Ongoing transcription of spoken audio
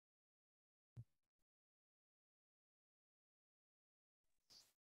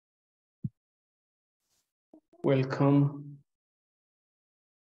Welcome,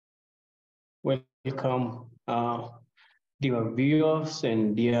 dear viewers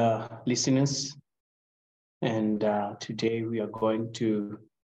and dear listeners. And today we are going to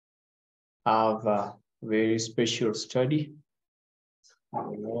have a very special study.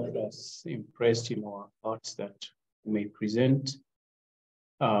 The Lord has impressed in our hearts that we may present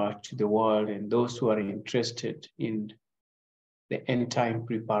to the world and those who are interested in the end time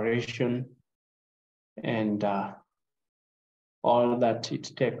preparation and all that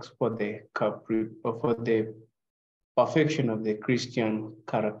it takes for the perfection of the Christian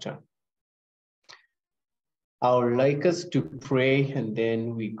character. I would like us to pray and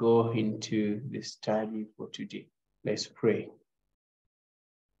then we go into the study for today. Let's pray.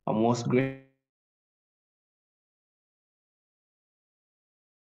 Our most gracious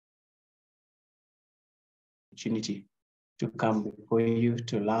opportunity to come before you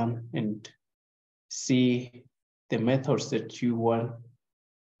to learn and see the methods that you want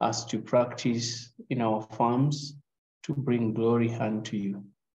us to practice in our farms to bring glory unto you.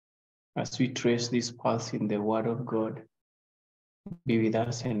 As we trace this path in the Word of God, be with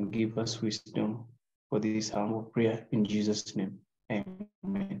us and give us wisdom for this humble prayer in Jesus' name.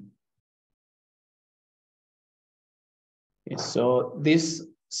 Amen. So this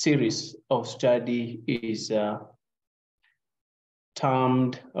series of study is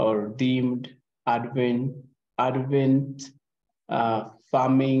termed or deemed Advent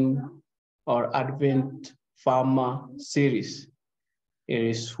Farming or Advent Farmer series. It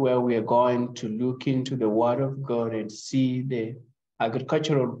is where we are going to look into the Word of God and see the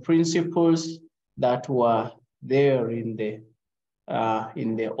agricultural principles that were there in the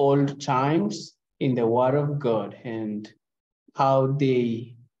old times in the Word of God and how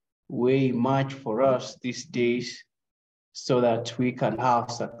they weigh much for us these days so that we can have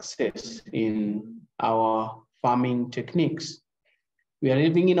success in our farming techniques. We are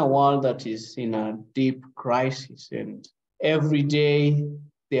living in a world that is in a deep crisis, and every day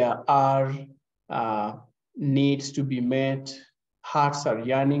there are needs to be met. Hearts are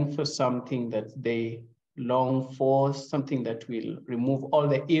yearning for something that they long for, something that will remove all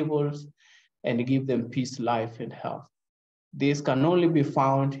the evils and give them peace, life, and health. This can only be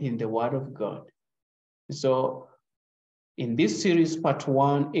found in the Word of God. So in this series, part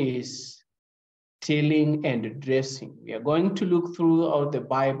one is tilling and dressing. We are going to look throughout the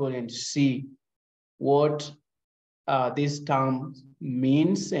Bible and see what this term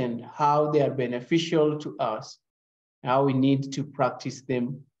means and how they are beneficial to us, how we need to practice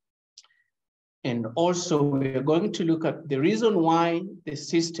them. And also we are going to look at the reason why the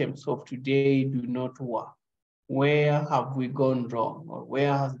systems of today do not work. Where have we gone wrong, or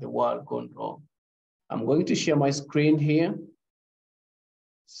where has the world gone wrong? I'm going to share my screen here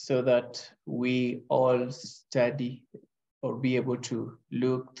so that we all study or be able to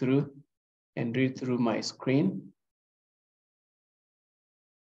look through and read through my screen.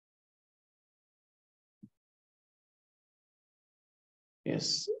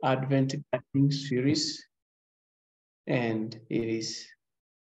 Yes, Advent Gardening series, and it is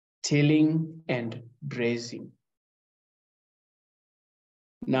tilling and dressing.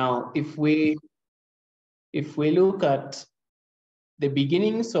 Now, if we look at the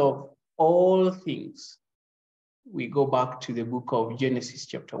beginnings of all things, we go back to the book of Genesis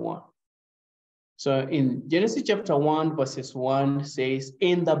chapter 1. So in Genesis chapter 1, verses 1 says,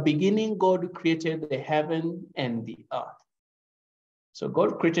 "In the beginning, God created the heaven and the earth." So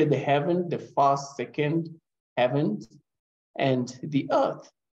God created the heaven, the first, second heavens, and the earth.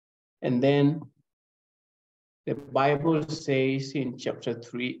 And then the Bible says in chapter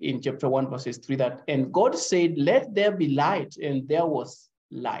 1, verses 3, that, "And God said, let there be light, and there was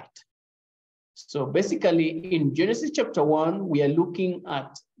light." So basically in Genesis chapter 1, we are looking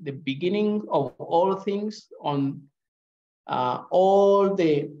at the beginning of all things on all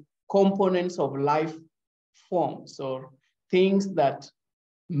the components of life forms or things that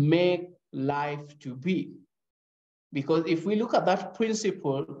make life to be. Because if we look at that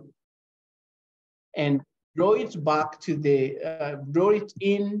principle and draw it back to draw it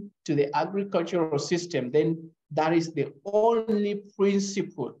into the agricultural system, then that is the only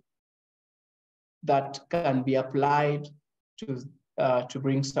principle that can be applied to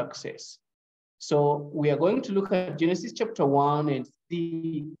bring success. So we are going to look at Genesis chapter 1 and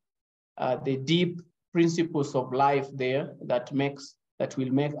see the deep principles of life there that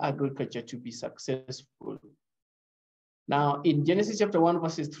will make agriculture to be successful. Now, in Genesis chapter 1,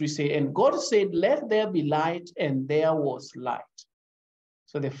 verses 3 say, "And God said, let there be light, and there was light."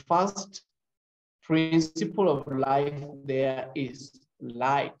 So the first principle of life there is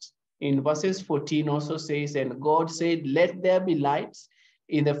light. in verses 14 also says, and God said, let there be lights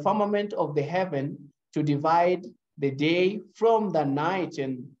in the firmament of the heaven to divide the day from the night,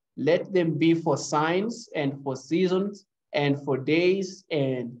 and let them be for signs and for seasons and for days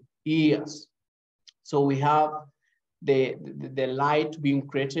and years. So we have the light being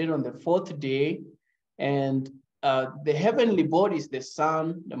created on the fourth day, and the heavenly bodies, the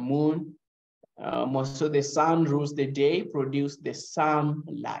sun, the moon, so the sun rules the day, produce the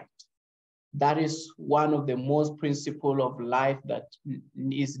sunlight. That is one of the most principle of life that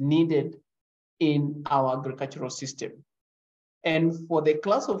is needed in our agricultural system. And for the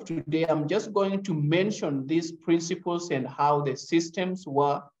class of today, I'm just going to mention these principles and how the systems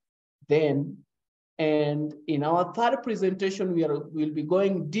were then. And in our third presentation, we'll be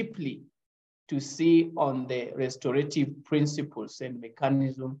going deeply to see on the restorative principles and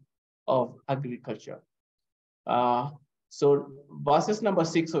mechanism of agriculture. So verses number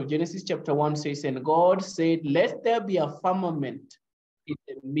 6 of Genesis chapter 1 says, and God said, let there be a firmament in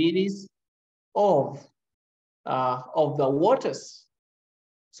the midst of the waters.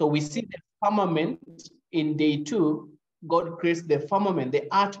 So we see the firmament in day 2. God creates the firmament,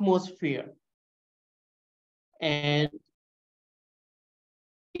 the atmosphere. And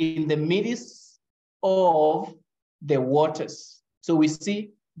in the midst of the waters. So we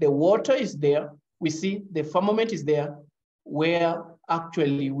see the water is there. We see the firmament is there, where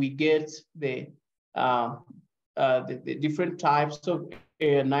actually we get the different types of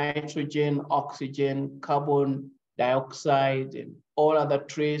air, nitrogen, oxygen, carbon dioxide, and all other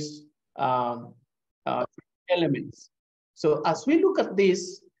trace elements. So as we look at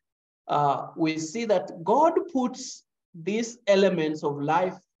this, we see that God puts these elements of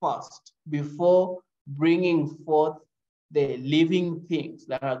life first before bringing forth the living things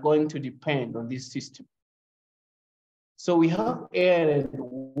that are going to depend on this system. So we have air and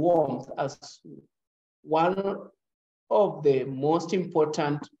warmth as one of the most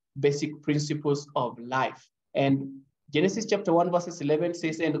important basic principles of life. And Genesis chapter 1 verses 11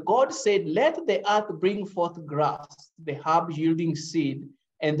 says, and God said, let the earth bring forth grass, the herb yielding seed,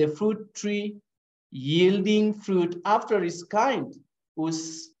 and the fruit tree yielding fruit after its kind,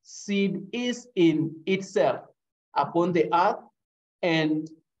 whose seed is in itself upon the earth, and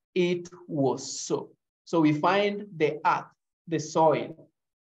it was so. So we find the earth, the soil,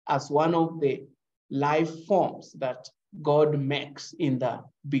 as one of the life forms that God makes in the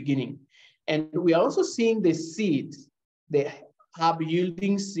beginning. And we are also seeing the seeds, the herb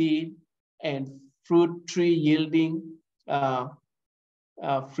yielding seed and fruit tree yielding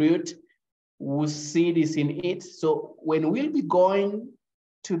fruit whose seed is in it. So when we'll be going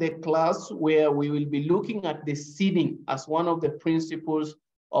to the class where we will be looking at the seeding as one of the principles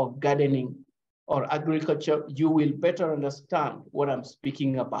of gardening or agriculture, you will better understand what I'm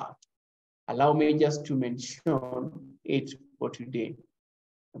speaking about. Allow me just to mention it for today.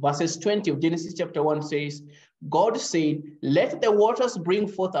 Verses 20 of Genesis chapter 1 says, God said, let the waters bring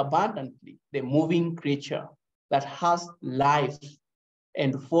forth abundantly the moving creature that has life,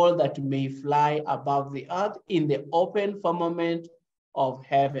 and fall that may fly above the earth in the open firmament of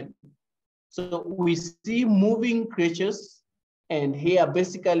heaven. So we see moving creatures, and here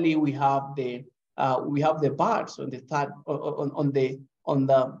basically we have the birds on the third on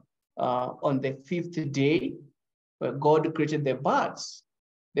the fifth day, where God created the birds,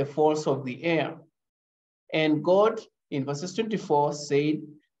 the fowls of the air. And God, in verses 24, said,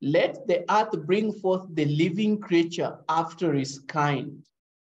 let the earth bring forth the living creature after his kind,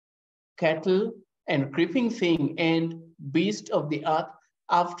 cattle and creeping thing and beast of the earth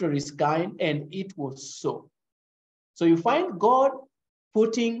after his kind, and it was so. So you find God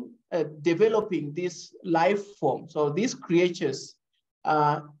developing these life forms or these creatures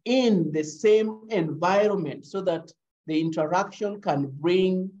in the same environment, so that the interaction can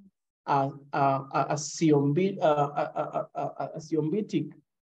bring a symbiotic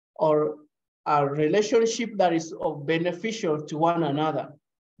or a relationship that is of beneficial to one another.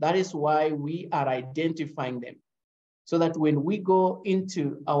 That is why we are identifying them, so that when we go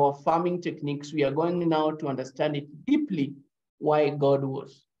into our farming techniques, we are going now to understand it deeply, why God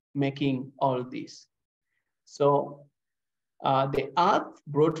was making all this. So the earth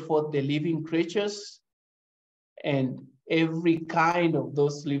brought forth the living creatures and every kind of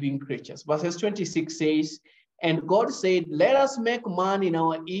those living creatures. Verses 26 says, and God said, let us make man in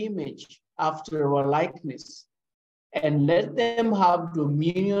our image after our likeness, and let them have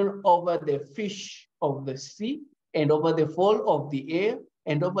dominion over the fish of the sea, and over the fowl of the air,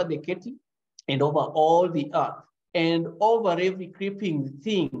 and over the cattle, and over all the earth, and over every creeping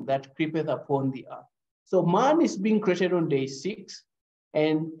thing that creepeth upon the earth. So man is being created on day 6.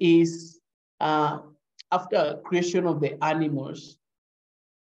 and is after creation of the animals.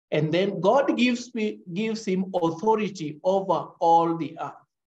 And then God gives him authority over all the earth,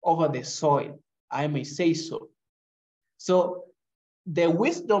 over the soil, I may say so. So the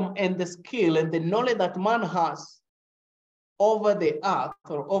wisdom and the skill and the knowledge that man has over the earth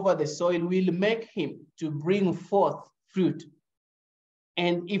or over the soil will make him to bring forth fruit.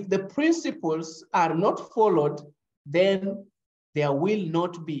 And if the principles are not followed, then there will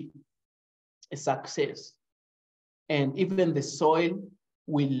not be a success. And even the soil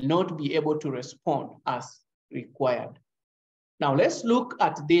will not be able to respond as required. Now let's look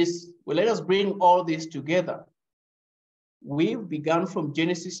at this. Well, let us bring all this together. We began from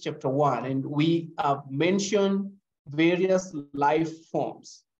Genesis chapter 1, and we have mentioned various life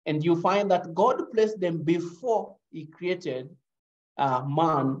forms. And you find that God placed them before he created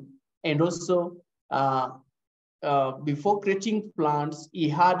man, and also before creating plants, he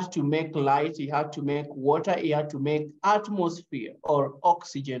had to make light, he had to make water, he had to make atmosphere or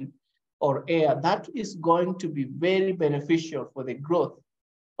oxygen or air. That is going to be very beneficial for the growth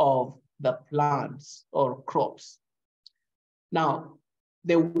of the plants or crops. Now,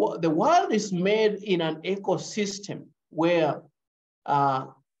 the world is made in an ecosystem where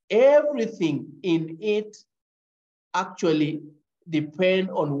everything in it actually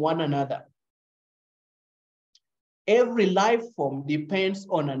depends on one another. Every life form depends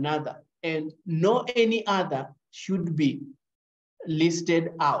on another, and no any other should be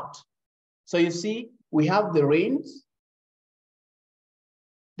listed out. So you see, we have the rains,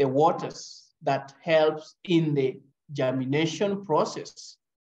 the waters that helps in the germination process.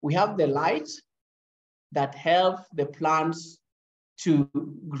 We have the light that helps the plants to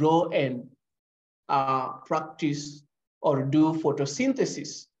grow and practice or do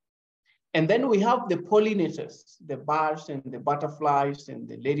photosynthesis. And then we have the pollinators, the birds and the butterflies and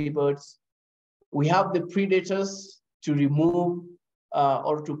the ladybirds. We have the predators to remove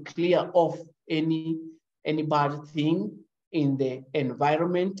or to clear off any bad thing in the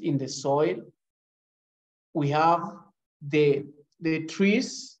environment, in the soil. We have the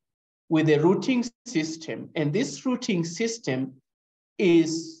trees with the rooting system. And this rooting system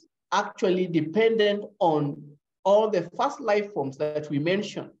is actually dependent on all the first life forms that we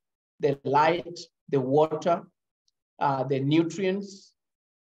mentioned: the light, the water, the nutrients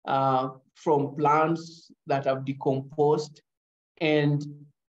from plants that have decomposed. And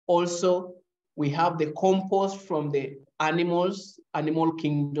also we have the compost from the animals, animal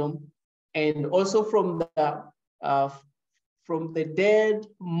kingdom, and also from the dead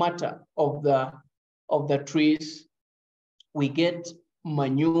matter of the trees, we get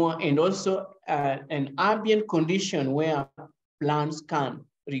manure, and also an ambient condition where plants can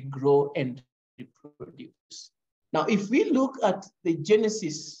regrow and reproduce. Now, if we look at the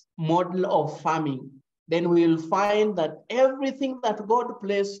Genesis model of farming, then we'll find that everything that God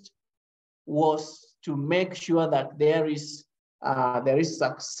placed was to make sure that there is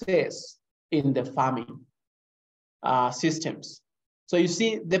success in the farming systems. So you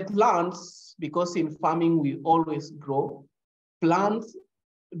see, the plants, because in farming we always grow, plants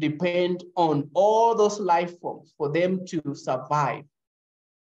depend on all those life forms for them to survive.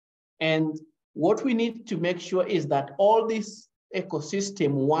 And what we need to make sure is that all this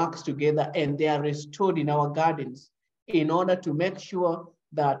ecosystem works together and they are restored in our gardens in order to make sure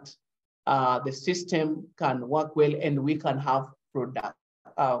that the system can work well and we can have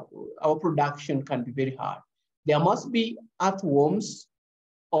our production can be very high. There must be earthworms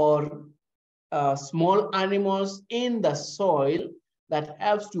or small animals in the soil that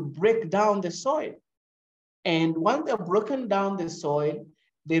helps to break down the soil. And once they've broken down the soil,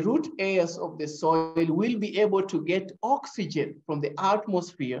 the root areas of the soil will be able to get oxygen from the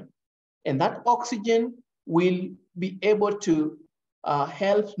atmosphere, and that oxygen will be able to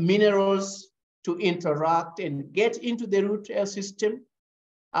help minerals to interact and get into the root air system.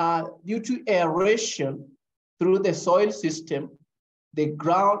 Due to aeration through the soil system, the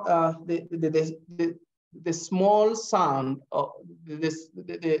ground, the small sand, or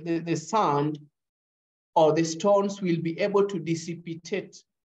the sand or the stones will be able to dissipate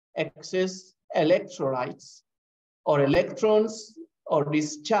excess electrolytes or electrons or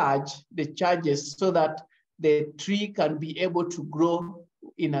discharge the charges so that the tree can be able to grow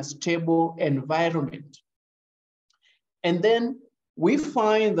in a stable environment. And then we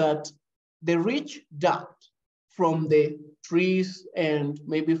find that the rich dirt from the trees and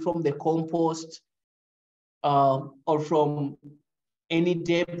maybe from the compost or from any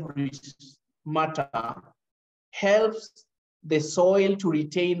debris matter helps the soil to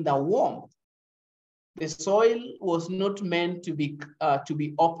retain the warmth. The soil was not meant to be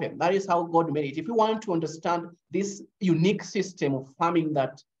open. That is how God made it. If you want to understand this unique system of farming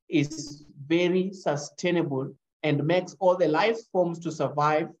that is very sustainable and makes all the life forms to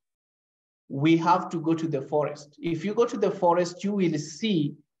survive, we have to go to the forest. If you go to the forest, you will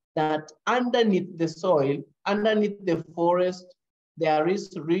see that underneath the soil, underneath the forest, there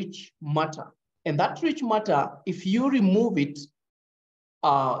is rich matter. And that rich matter, if you remove it,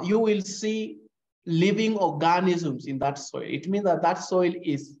 you will see living organisms in that soil. It means that that soil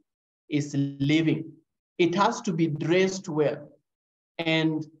is living. It has to be dressed well.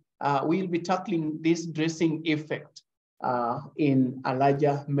 And we'll be tackling this dressing effect in a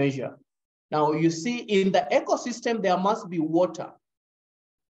larger measure. Now, you see, in the ecosystem, there must be water.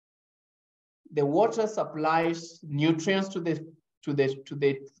 The water supplies nutrients to the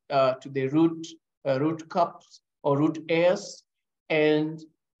root cups or root hairs, and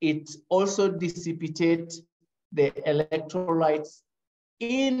it also dissipates the electrolytes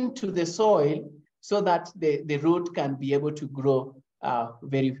into the soil so that the root can be able to grow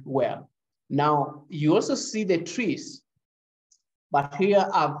very well. Now, you also see the trees, but here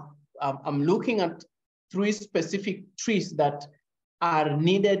I'm looking at 3 specific trees that are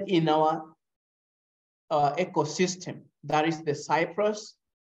needed in our ecosystem. That is the cypress,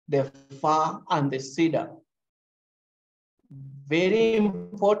 the fir, and the cedar. Very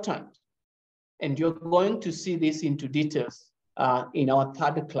important. And you're going to see this into details in our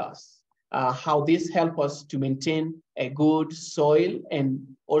 3rd class, how this helps us to maintain a good soil and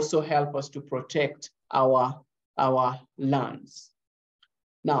also help us to protect our lands.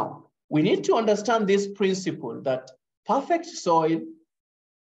 Now, we need to understand this principle that perfect soil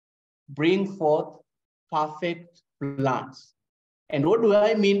brings forth perfect plants. And what do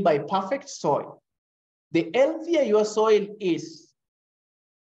I mean by perfect soil? The healthier your soil is,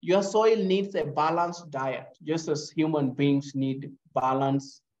 your soil needs a balanced diet, just as human beings need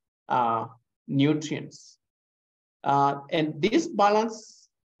balanced nutrients. And this balanced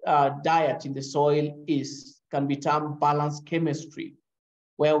diet in the soil can be termed balanced chemistry,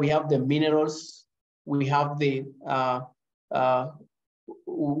 where we have the minerals, we have the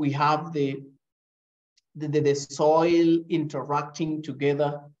soil interacting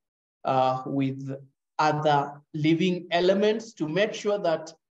together with other living elements to make sure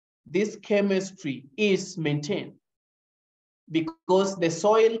that this chemistry is maintained, because the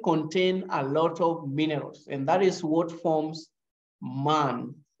soil contains a lot of minerals, and that is what forms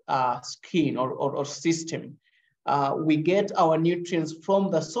man's skin or system. We get our nutrients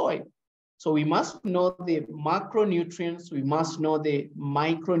from the soil. So we must know the macronutrients, we must know the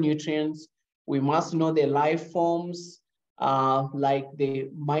micronutrients, we must know the life forms like the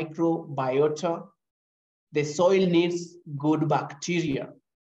microbiota. The soil needs good bacteria.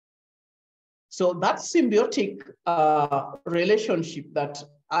 So that symbiotic relationship that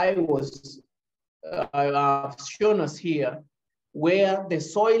I've shown us here, where the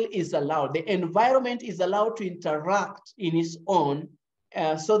soil is allowed, the environment is allowed to interact in its own,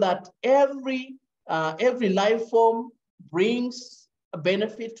 so that every life form brings a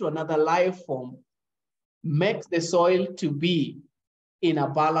benefit to another life form, makes the soil to be in a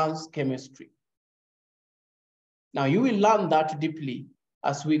balanced chemistry. Now, you will learn that deeply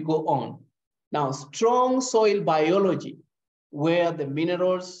as we go on. Now, strong soil biology, where the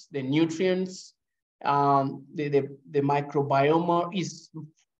minerals, the nutrients, the microbiome is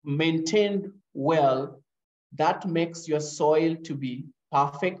maintained well, that makes your soil to be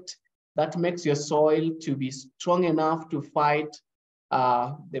perfect. That makes your soil to be strong enough to fight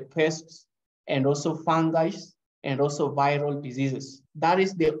the pests and also fungi and also viral diseases. That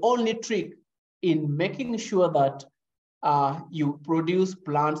is the only trick in making sure that you produce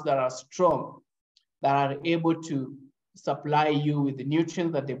plants that are strong, that are able to supply you with the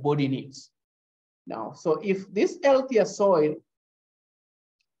nutrients that the body needs. Now, so if this healthier soil,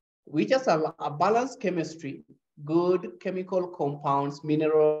 which has a balanced chemistry, good chemical compounds,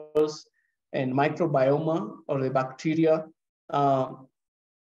 minerals, and microbiome, or the bacteria,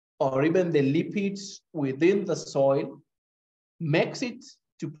 or even the lipids within the soil, makes it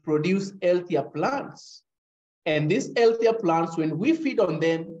to produce healthier plants. And these healthier plants, when we feed on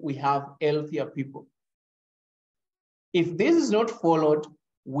them, we have healthier people. If this is not followed,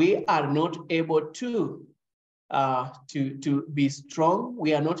 we are not able to be strong.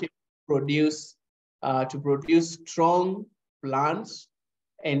 We are not able to produce strong plants.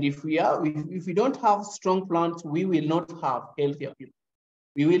 And if we don't have strong plants, we will not have healthier people.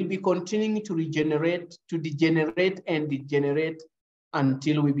 We will be continuing to degenerate and degenerate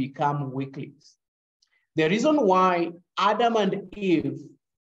until we become weaklings. The reason why Adam and Eve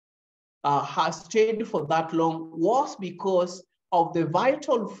has stayed for that long was because of the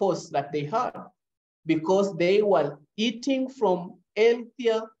vital force that they had, because they were eating from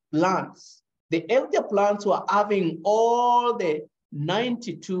healthier plants. The healthier plants were having all the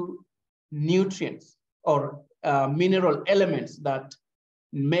 92 nutrients or mineral elements that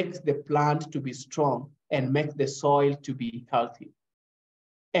makes the plant to be strong and make the soil to be healthy.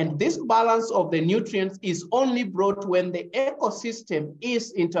 And this balance of the nutrients is only brought when the ecosystem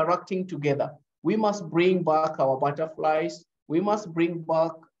is interacting together. We must bring back our butterflies. We must bring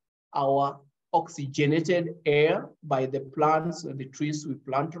back our oxygenated air by the plants and the trees we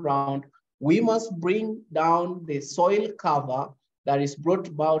plant around. We must bring down the soil cover that is brought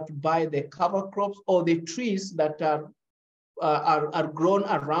about by the cover crops or the trees that are grown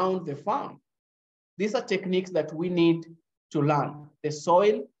around the farm. These are techniques that we need to learn. The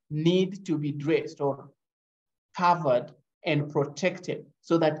soil needs to be dressed or covered and protected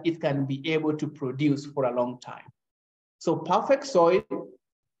so that it can be able to produce for a long time. So perfect soil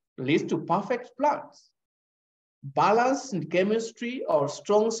leads to perfect plants. Balanced chemistry or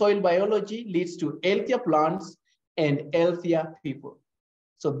strong soil biology leads to healthier plants and healthier people.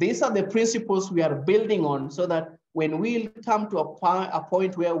 So these are the principles we are building on so that when we come to a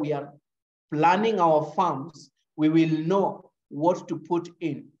point where we are planning our farms, we will know what to put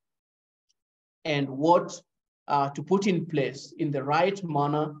in and what to put in place in the right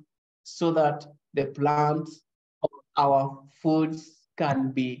manner so that the plants of our foods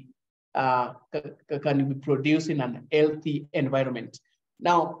can be produced in an healthy environment.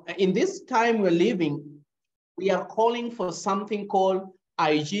 Now, in this time we're living, we are calling for something called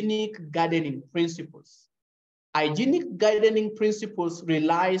hygienic gardening principles. Hygienic gardening principles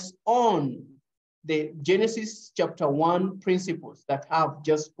relies on the Genesis chapter 1 principles that I've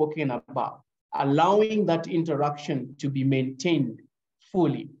just spoken about, allowing that interaction to be maintained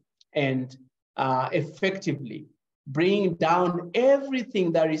fully and effectively, bringing down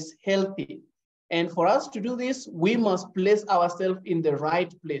everything that is healthy. And for us to do this, we must place ourselves in the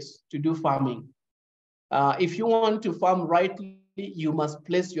right place to do farming. If you want to farm rightly, you must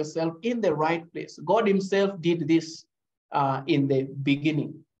place yourself in the right place. God himself did this in the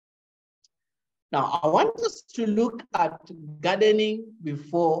beginning. Now, I want us to look at gardening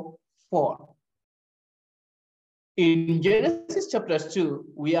before fall. In Genesis chapter 2,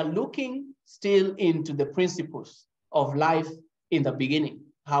 we are looking still into the principles of life in the beginning,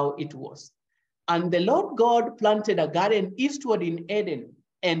 how it was. And the Lord God planted a garden eastward in Eden,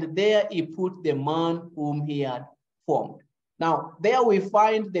 and there he put the man whom he had formed. Now, there we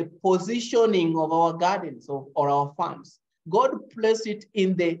find the positioning of our gardens or our farms. God placed it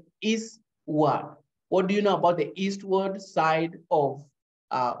in the eastward. What do you know about the eastward side of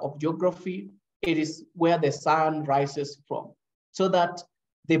geography? It is where the sun rises from. So that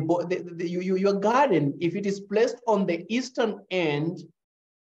your garden, if it is placed on the eastern end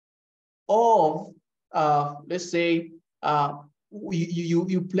of, let's say,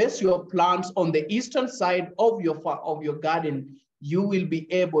 you place your plants on the eastern side of your garden, you will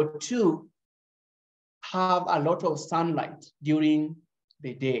be able to have a lot of sunlight during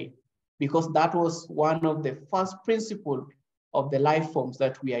the day, because that was one of the first principles of the life forms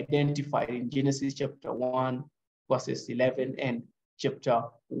that we identified in Genesis chapter 1, verses 11 and chapter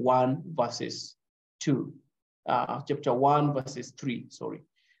 1, verses 2, chapter 1, verses 3, sorry.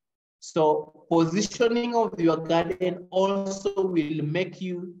 So positioning of your garden also will make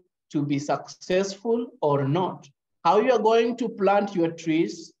you to be successful or not. How you are going to plant your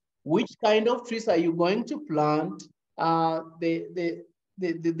trees, which kind of trees are you going to plant, the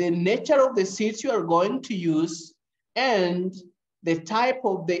nature of the seeds you are going to use, and the type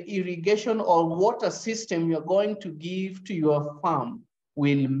of the irrigation or water system you're going to give to your farm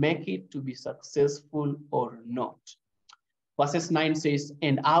will make it to be successful or not. Verses 9 says,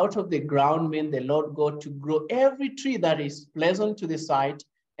 and out of the ground made the Lord God to grow every tree that is pleasant to the sight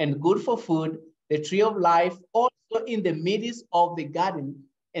and good for food, the tree of life also in the midst of the garden,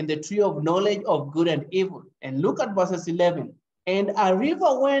 and the tree of knowledge of good and evil. And look at verses 11. And a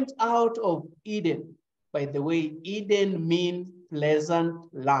river went out of Eden. By the way, Eden means pleasant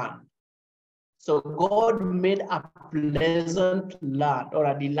land. So God made a pleasant land or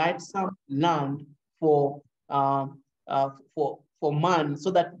a delightsome land for man,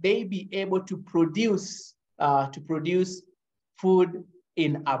 so that they be able to produce food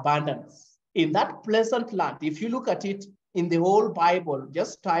in abundance. In that pleasant land, if you look at it in the whole Bible,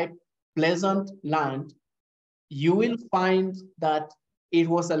 just type pleasant land, you will find that it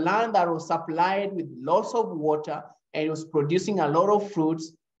was a land that was supplied with lots of water, and it was producing a lot of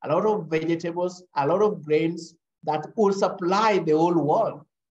fruits, a lot of vegetables, a lot of grains that would supply the whole world.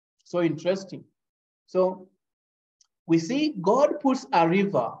 So interesting. So we see God puts a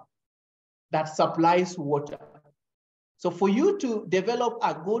river that supplies water. So for you to develop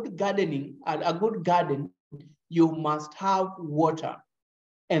a good garden, you must have water.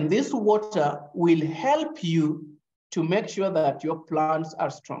 And this water will help you to make sure that your plants are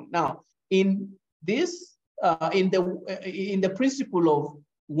strong. Now, in this, in the principle of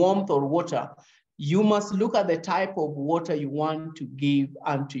warmth or water, you must look at the type of water you want to give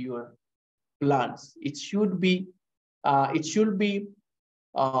unto your plants. It should be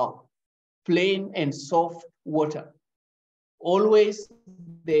plain and soft water. Always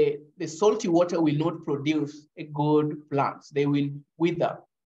the salty water will not produce a good plants. They will wither,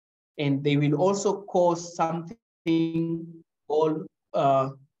 and they will also cause something called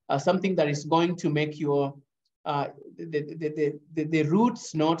something that is going to make your the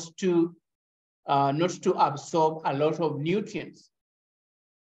roots not to absorb a lot of nutrients.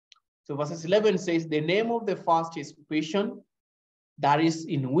 So verses 11 says, the name of the first is Pishon, that is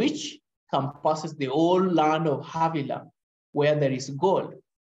in which compasses the whole land of Havilah, where there is gold.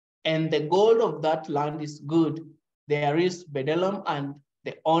 And the gold of that land is good. There is bdellium and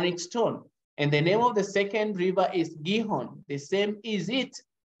the onyx stone. And the name of the second river is Gihon. The same is it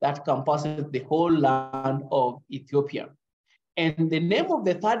that compasses the whole land of Ethiopia. And the name of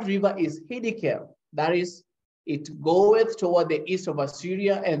the third river is Hiddekel. That is, it goeth toward the east of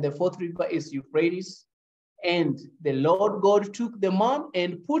Assyria. And the fourth river is Euphrates. And the Lord God took the man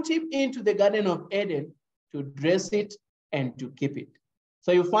and put him into the Garden of Eden to dress it and to keep it.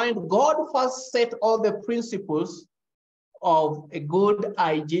 So you find God first set all the principles of a good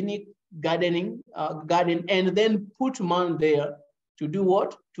hygienic garden, and then put man there to do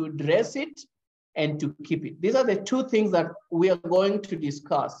what? To dress it and to keep it. These are the two things that we are going to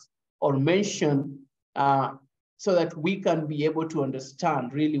discuss or mention so that we can be able to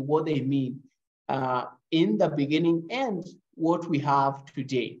understand really what they mean in the beginning and what we have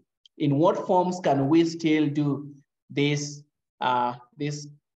today. In what forms can we still do this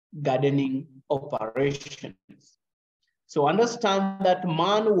gardening operations? So understand that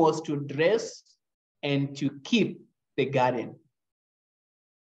man was to dress and to keep the garden.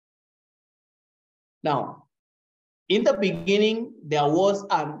 Now, in the beginning, there was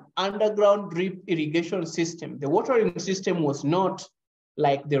an underground drip irrigation system. The watering system was not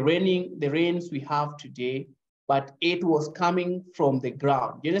like the rains we have today, but it was coming from the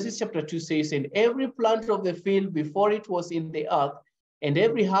ground. Genesis chapter 2 says, and every plant of the field before it was in the earth, and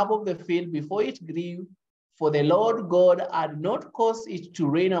every herb of the field before it grew, for the Lord God had not caused it to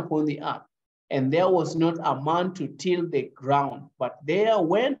rain upon the earth, and there was not a man to till the ground, but there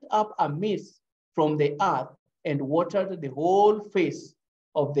went up a mist from the earth and watered the whole face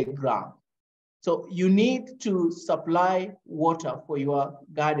of the ground. So you need to supply water for your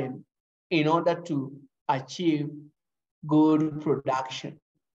garden in order to achieve good production.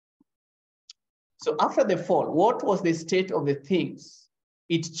 So after the fall, what was the state of the things?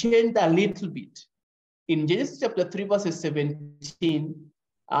 It changed a little bit. In Genesis chapter 3, verses 17,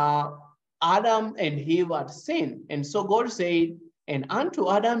 Adam and Eve had sinned. And so God said, and unto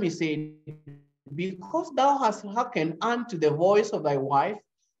Adam he said, because thou hast hearkened unto the voice of thy wife,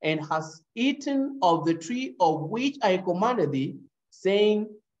 and hast eaten of the tree of which I commanded thee, saying,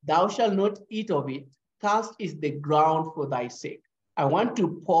 thou shalt not eat of it, cursed is the ground for thy sake. I want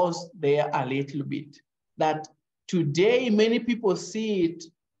to pause there a little bit, that today many people see it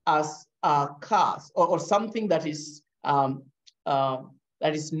as a curse or something that is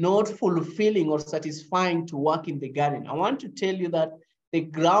not fulfilling or satisfying to work in the garden. I want to tell you that the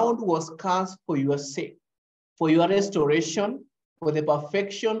ground was cursed for your sake, for your restoration, for the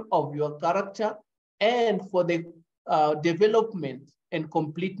perfection of your character, and for the development and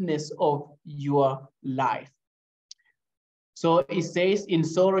completeness of your life. So it says, in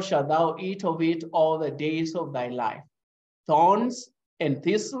sorrow shalt thou eat of it all the days of thy life. Thorns and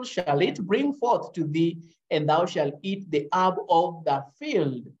thistles shall it bring forth to thee, and thou shalt eat the herb of the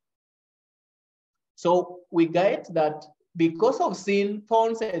field. So we get that because of sin,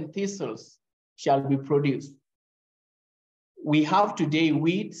 thorns and thistles shall be produced. We have today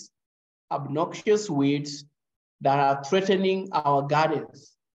weeds, obnoxious weeds that are threatening our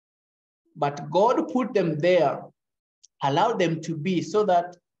gardens. But God put them there, allowed them to be so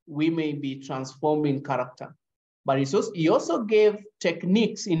that we may be transformed in character. But he also gave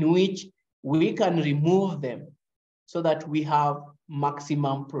techniques in which we can remove them so that we have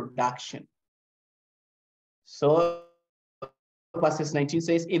maximum production. So verses 19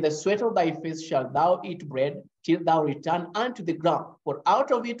 says, in the sweat of thy face shalt thou eat bread till thou return unto the ground. For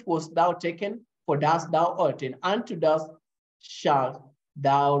out of it wast thou taken, for dust thou art, and unto dust shalt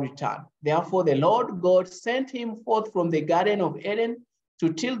thou return. Therefore, the Lord God sent him forth from the Garden of Eden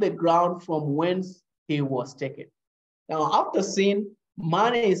to till the ground from whence he was taken. Now, after sin,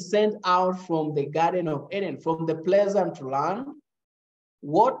 man is sent out from the Garden of Eden, from the pleasant land.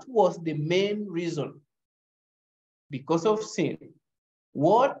 What was the main reason? Because of sin.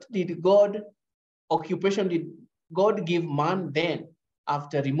 What occupation did God give man then,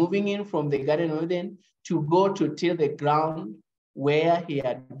 after removing him from the Garden of Eden, to go to till the ground where he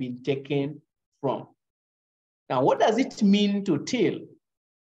had been taken from? Now, what does it mean to till?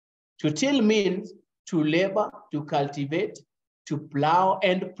 To till means to labor, to cultivate, to plow,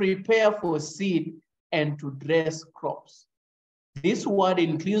 and prepare for seed, and to dress crops. This word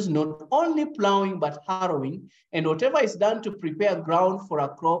includes not only plowing, but harrowing, and whatever is done to prepare ground for a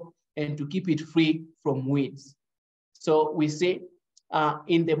crop and to keep it free from weeds. So we say,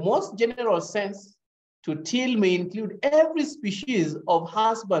 in the most general sense, to till may include every species of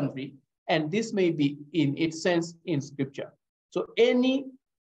husbandry, and this may be in its sense in scripture. So anything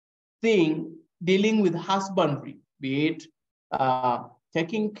dealing with husbandry, be it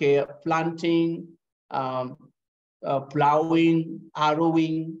taking care, planting, plowing,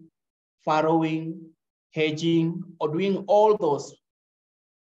 harrowing, farrowing, hedging, or doing all those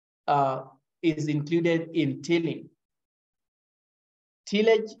is included in tilling.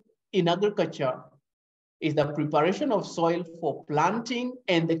 Tillage in agriculture is the preparation of soil for planting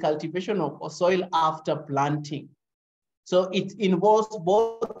and the cultivation of soil after planting. So it involves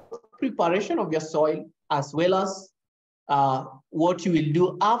both preparation of your soil as well as what you will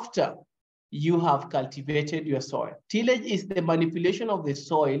do after you have cultivated your soil. Tillage is the manipulation of the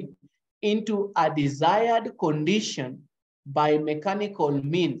soil into a desired condition by mechanical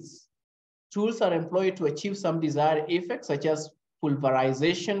means. Tools are employed to achieve some desired effects, such as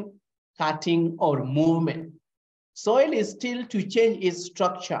pulverization, cutting, or movement. Soil is tilled to change its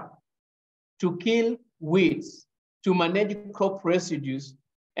structure, to kill weeds, to manage crop residues,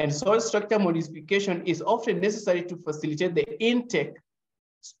 and soil structure modification is often necessary to facilitate the intake,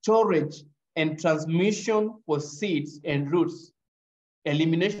 storage, and transmission for seeds and roots.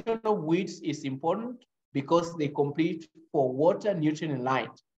 Elimination of weeds is important because they compete for water, nutrient, and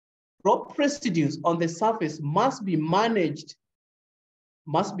light. Crop residues on the surface must be managed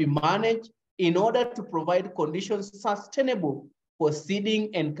in order to provide conditions sustainable for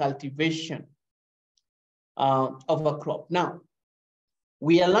seeding and cultivation of a crop. Now,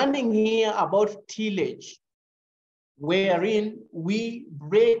 we are learning here about tillage, wherein we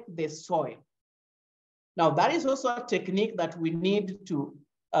break the soil. Now, that is also a technique that we need to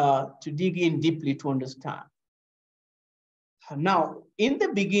dig in deeply to understand. Now, in the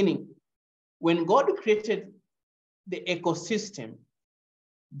beginning, when God created the ecosystem,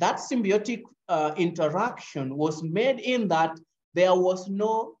 that symbiotic interaction was made in that there was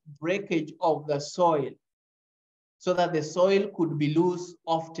no breakage of the soil so that the soil could be loose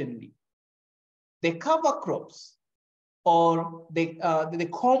oftenly. The cover crops or the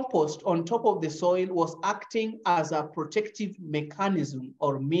compost on top of the soil was acting as a protective mechanism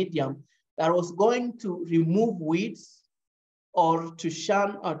or medium that was going to remove weeds or to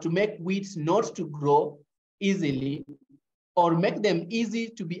shun or to make weeds not to grow easily or make them easy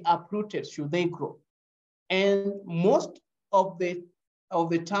to be uprooted should they grow. And most of the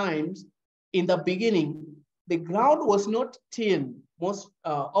times in the beginning, the ground was not tilled most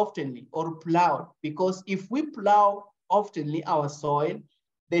oftenly or plowed, because if we plow oftenly our soil,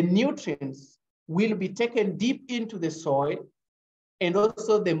 the nutrients will be taken deep into the soil, and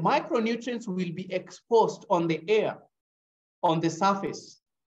also the micronutrients will be exposed on the air, on the surface,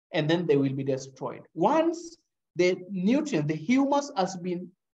 and then they will be destroyed. Once the nutrient, the humus has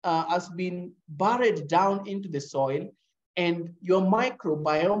been buried down into the soil, and your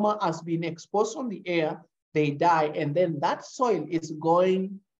microbiome has been exposed on the air, they die, and then that soil is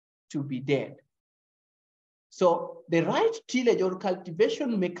going to be dead. So the right tillage or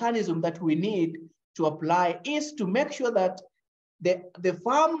cultivation mechanism that we need to apply is to make sure that the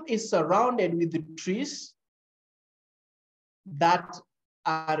farm is surrounded with the trees that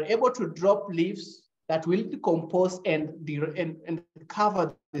are able to drop leaves that will decompose and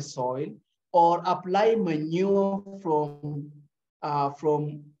cover the soil, or apply manure from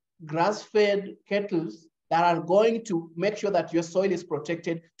grass-fed cattle that are going to make sure that your soil is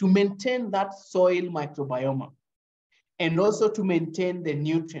protected, to maintain that soil microbiome and also to maintain the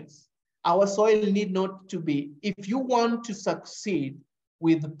nutrients. Our soil need not to be, if you want to succeed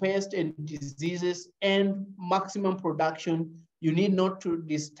with pests and diseases and maximum production, you need not to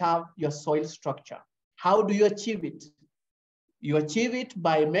disturb your soil structure. How do you achieve it? You achieve it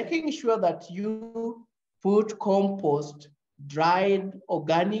by making sure that you put compost dried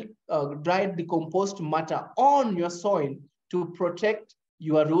dried decomposed matter on your soil to protect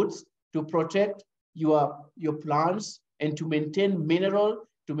your roots, to protect your plants, and to maintain mineral,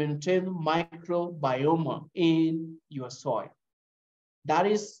 to maintain microbiome in your soil. That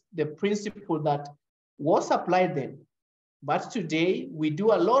is the principle that was applied then. But today we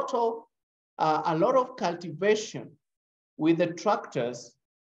do a lot of cultivation with the tractors.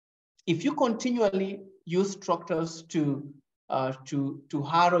 If you continually use tractors to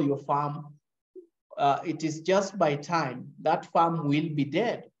harrow your farm, it is just by time that farm will be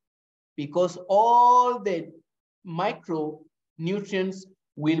dead, because all the micronutrients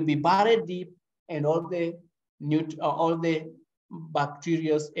will be buried deep and all the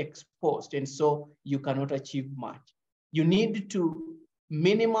bacteria exposed, and so you cannot achieve much. You need to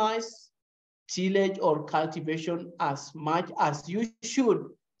minimize tillage or cultivation as much as you should,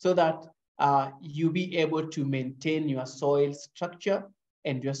 so that you be able to maintain your soil structure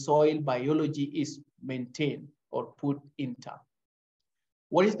and your soil biology is maintained or put intact.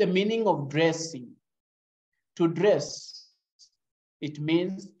 What is the meaning of dressing? To dress, it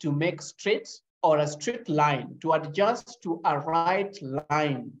means to make straight or a straight line, to adjust to a right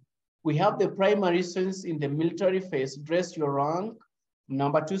line. We have the primary sense in the military phase, dress your rank.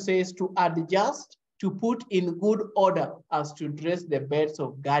 Number 2 says to adjust, to put in good order, as to dress the beds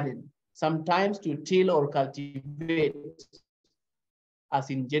of garden, sometimes to till or cultivate, as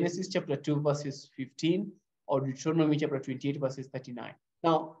in Genesis chapter 2, verses 15, or Deuteronomy chapter 28, verses 39.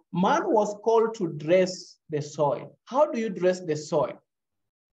 Now, man was called to dress the soil. How do you dress the soil?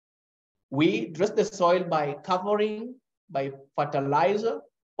 We dress the soil by covering, by fertilizer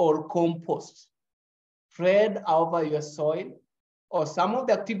or compost spread over your soil, or some of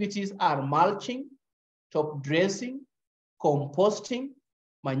the activities are mulching, top dressing, composting,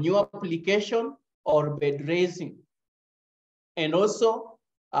 manure application, or bed raising, and also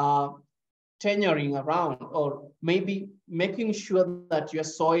tenuring around, or maybe making sure that your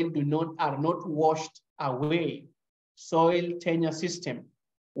soil are not washed away. Soil tenure system,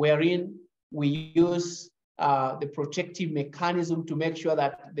 wherein we use the protective mechanism to make sure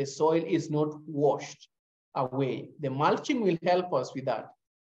that the soil is not washed away. The mulching will help us with that,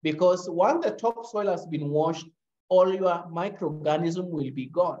 because once the topsoil has been washed, all your microorganisms will be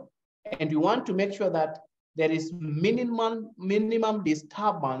gone. And we want to make sure that there is minimum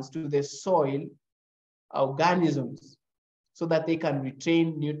disturbance to the soil organisms, so that they can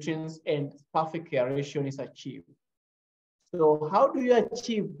retain nutrients and perfect aeration is achieved. So how do you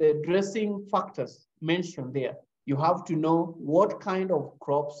achieve the dressing factors mentioned there? You have to know what kind of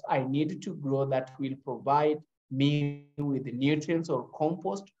crops I need to grow that will provide me with the nutrients or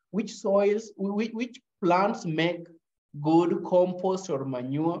compost, which soils, which plants make good compost or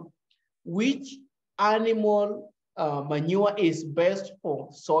manure, which animal manure is best for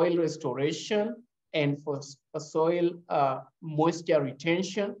soil restoration and for soil moisture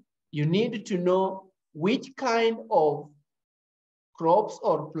retention. You need to know which kind of crops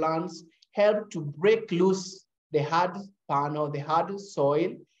or plants help to break loose the hard pan or the hard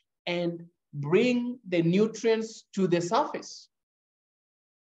soil and bring the nutrients to the surface.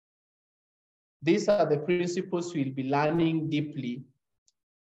 These are the principles we'll be learning deeply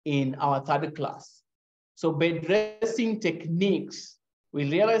in our third class. So bed dressing techniques, we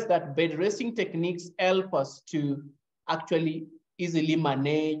realize that bed dressing techniques help us to actually easily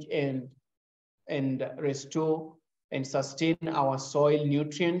manage and restore and sustain our soil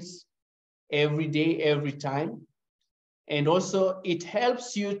nutrients every day, every time. And also it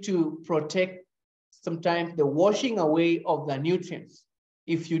helps you to protect sometimes the washing away of the nutrients.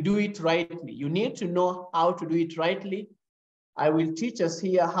 If you do it rightly, you need to know how to do it rightly. I will teach us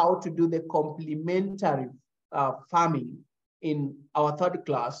here how to do the complementary farming in our third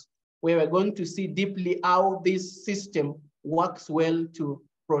class, where we're going to see deeply how this system works well to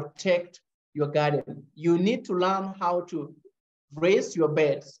protect your garden. You need to learn how to raise your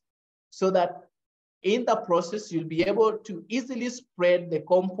beds so that in the process, you'll be able to easily spread the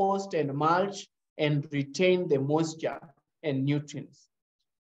compost and mulch and retain the moisture and nutrients.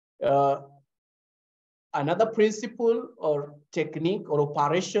 Another principle or technique or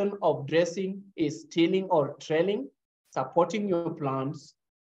operation of dressing is tilling or trailing, supporting your plants,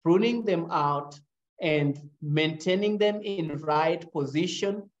 pruning them out, and maintaining them in right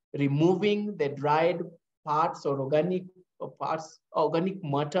position, removing the dried parts or organic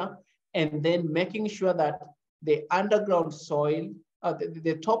matter, and then making sure that the underground soil,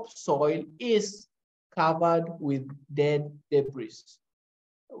 the top soil is covered with dead debris.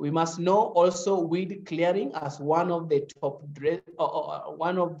 We must know also weed clearing as one of the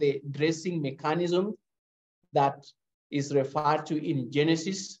dressing mechanisms that is referred to in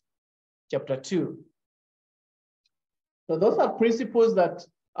Genesis chapter 2. So those are principles that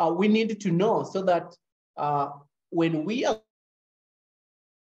we need to know so that when we are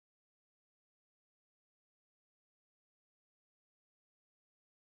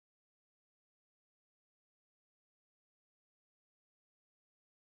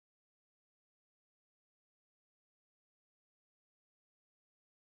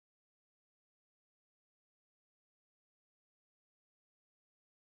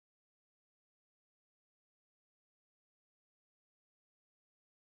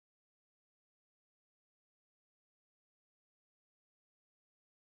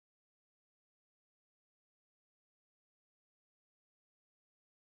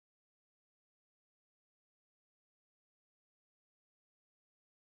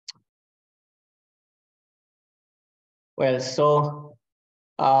well, so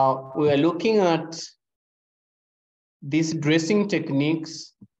we are looking at these dressing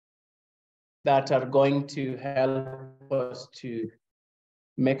techniques that are going to help us to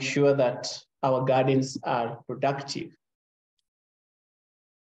make sure that our gardens are productive.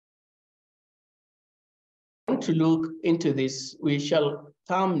 To look into this, we shall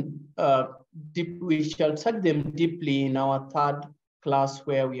touch them deeply in our third class,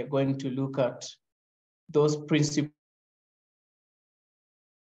 where we are going to look at those principles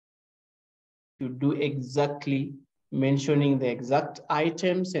to do exactly, mentioning the exact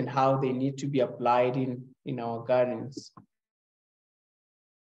items and how they need to be applied in our gardens.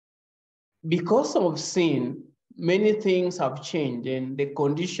 Because of sin, many things have changed, and the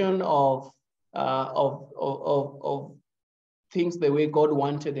condition of things the way God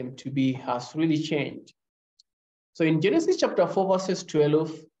wanted them to be has really changed. So in Genesis chapter 4, verses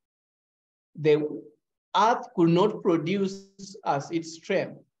 12, the earth could not produce as its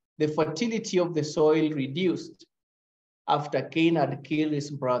strength. The fertility of the soil reduced after Cain had killed his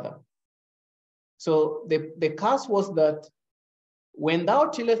brother. So the curse was that when thou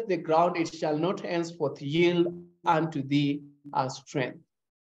tillest the ground, it shall not henceforth yield unto thee as strength.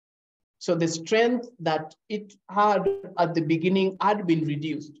 So the strength that it had at the beginning had been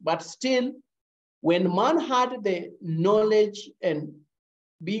reduced, but still, when man had the knowledge and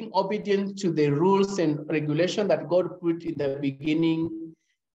being obedient to the rules and regulation that God put in the beginning,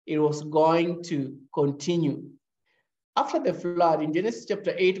 it was going to continue. After the flood, in Genesis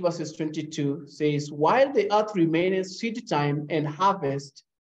chapter 8, verses 22, says, while the earth remaineth seed time and harvest,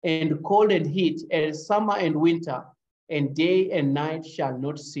 and cold and heat, and summer and winter, and day and night shall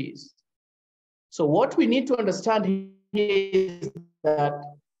not cease. So what we need to understand here is that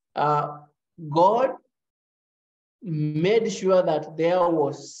God made sure that there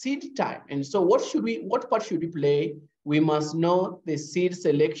was seed time. And so what part should we play? We must know the seed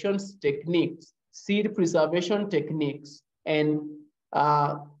selections techniques, seed preservation techniques, and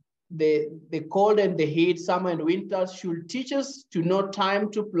the cold and the heat, summer and winter should teach us to know time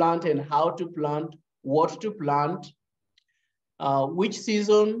to plant and how to plant, what to plant, which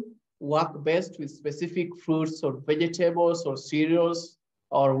season work best with specific fruits or vegetables or cereals,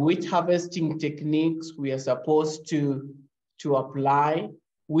 or which harvesting techniques we are supposed to apply,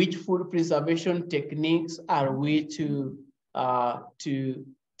 which food preservation techniques are we to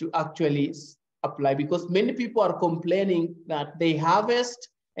actually apply, because many people are complaining that they harvest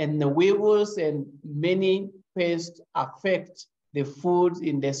and the weevils and many pests affect the food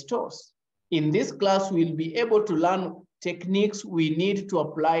in the stores. In this class, we'll be able to learn techniques we need to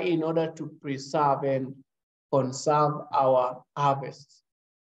apply in order to preserve and conserve our harvests.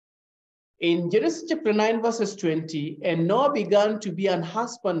 In Genesis chapter 9, verses 20, and Noah began to be an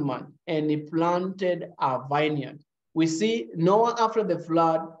husbandman, and he planted a vineyard. We see Noah, after the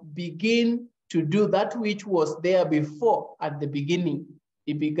flood, begin to do that which was there before at the beginning.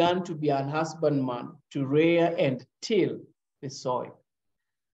 He began to be an husbandman, to rear and till the soil.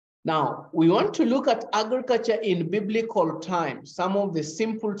 Now, we want to look at agriculture in biblical times, some of the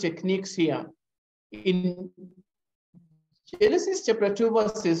simple techniques here. In Genesis chapter 2,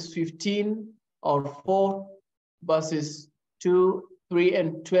 verses 15, or 4, verses 2, 3,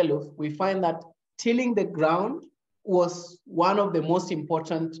 and 12, we find that tilling the ground was one of the most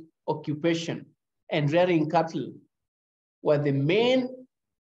important occupations, and rearing cattle were the main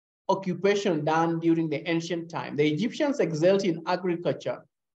occupation done during the ancient time. The Egyptians excelled in agriculture.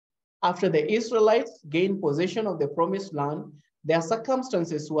 After the Israelites gained possession of the promised land, their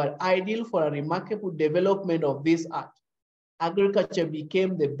circumstances were ideal for a remarkable development of this art. Agriculture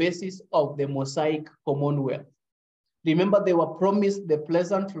became the basis of the Mosaic Commonwealth. Remember, they were promised the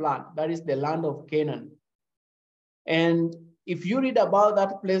pleasant land, that is the land of Canaan. And if you read about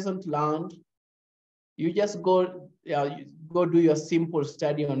that pleasant land, you just go you go do your simple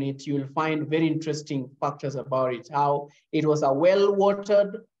study on it, you'll find very interesting factors about it, how it was a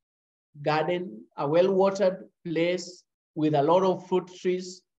well-watered garden, a well-watered place with a lot of fruit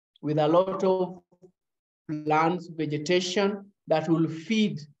trees, with a lot of plants, vegetation that will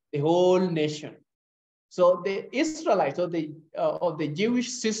feed the whole nation. So the Israelites or the Jewish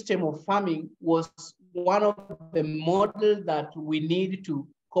system of farming was one of the models that we need to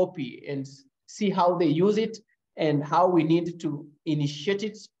copy and see how they use it and how we need to initiate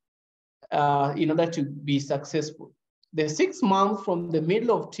it in order to be successful. The 6 months from the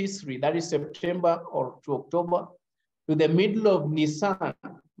middle of Tisri, that is September or to October, to the middle of Nisan,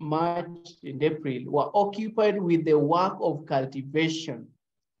 March and April, were occupied with the work of cultivation,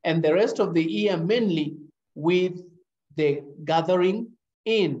 and the rest of the year mainly with the gathering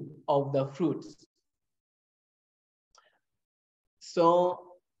in of the fruits. So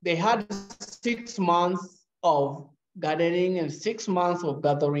they had 6 months of gardening and 6 months of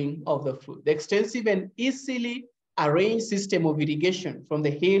gathering of the fruit. The extensive and easily arranged system of irrigation from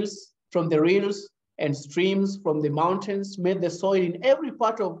the hills, from the rills and streams, from the mountains made the soil in every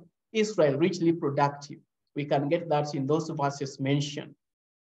part of Israel richly productive. We can get that in those verses mentioned.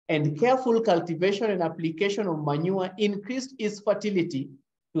 And careful cultivation and application of manure increased its fertility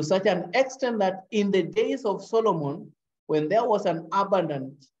to such an extent that in the days of Solomon, when there was an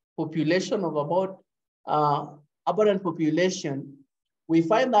abundant population of about we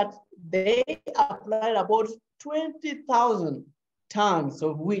find that they applied about 20,000 tons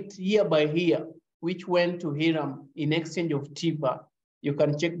of wheat year by year, which went to Hiram in exchange of timber. You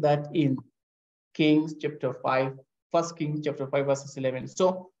can check that in Kings chapter 5, 1 Kings chapter 5, verses 11.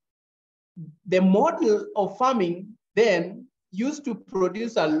 So the model of farming then used to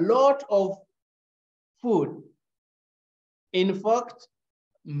produce a lot of food. In fact,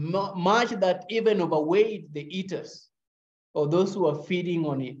 much that even overweight the eaters or those who are feeding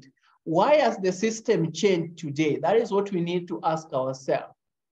on it. Why has the system changed today? That is what we need to ask ourselves.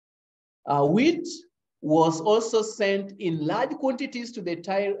 Wheat was also sent in large quantities to the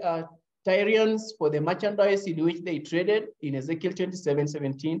Tyrians for the merchandise in which they traded in Ezekiel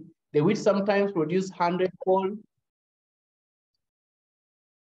 27:17. The wheat sometimes produced 100-fold,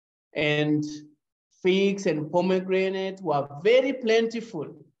 and figs and pomegranates were very plentiful,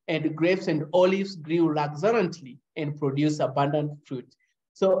 and grapes and olives grew luxuriantly and produced abundant fruit.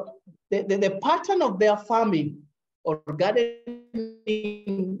 So the pattern of their farming or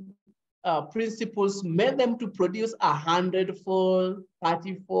gardening principles made them to produce 100-fold,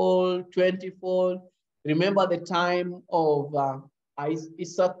 30-fold, 20-fold. Remember the time of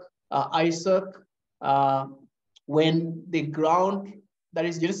Isaac, when the ground, that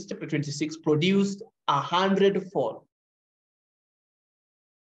is Genesis chapter 26, produced 100-fold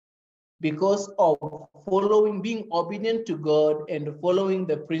because of being obedient to God and following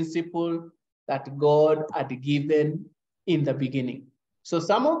the principle that God had given in the beginning. So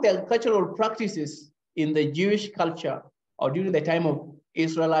some of the cultural practices in the Jewish culture or during the time of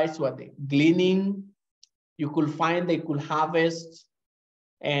Israelites were the gleaning. You could find they could harvest,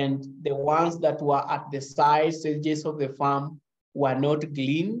 and the ones that were at the side stages of the farm were not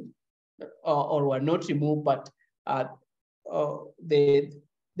gleaned or were not removed, but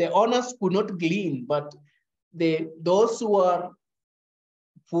the owners could not glean, but those who were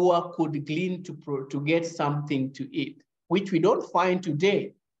poor could glean to get something to eat, which we don't find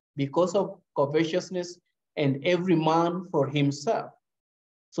today because of covetousness and every man for himself.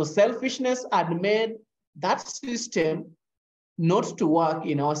 So selfishness had made that system not to work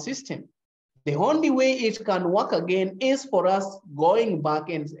in our system. The only way it can work again is for us going back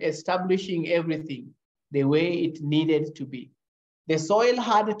and establishing everything the way it needed to be. The soil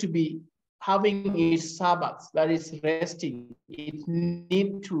had to be having its Sabbaths, that is resting. It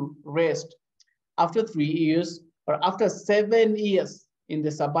needs to rest. After 3 years or after 7 years in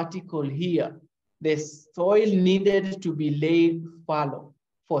the sabbatical year, the soil needed to be laid fallow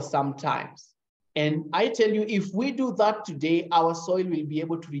for some times. And I tell you, if we do that today, our soil will be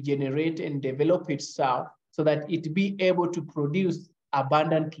able to regenerate and develop itself so that it be able to produce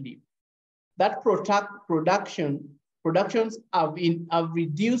abundantly. That productions have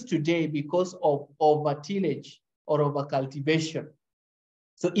reduced today because of over-tillage or over-cultivation.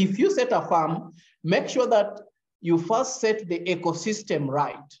 So if you set a farm, make sure that you first set the ecosystem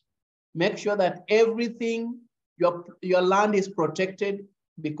right. Make sure that everything, your land is protected,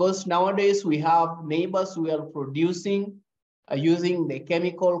 because nowadays we have neighbors who are producing using the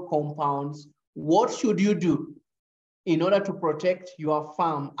chemical compounds. What should you do in order to protect your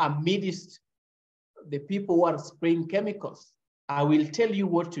farm amidst the people who are spraying chemicals? I will tell you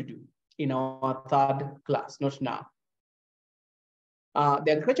what to do. in our third class, not now.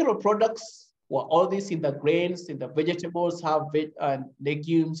 The agricultural products were all these in the grains, in the vegetables,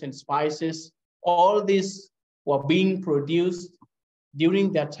 legumes and spices. All these were being produced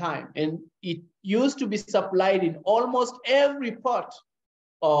during that time. And it used to be supplied in almost every part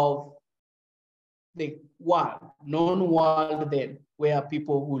of the world, known world then, where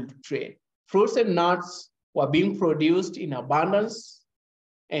people would trade. Fruits and nuts were being produced in abundance,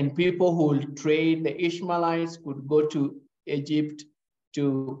 and people who would trade, the Ishmaelites could go to Egypt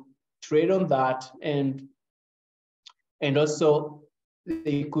to trade on that, and also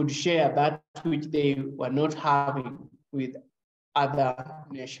they could share that which they were not having with other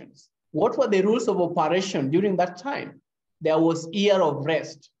nations. What were the rules of operation during that time? There was year of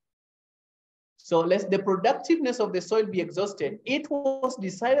rest. So lest the productiveness of the soil be exhausted, it was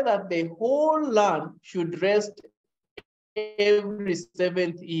decided that the whole land should rest every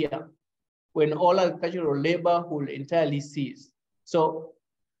 7th year, when all agricultural labor will entirely cease. So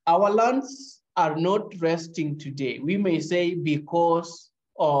our lands are not resting today. We may say because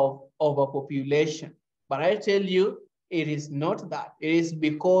of overpopulation, but I tell you, it is not that. It is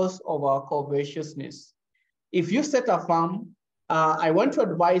because of our covetousness. If you set a farm, I want to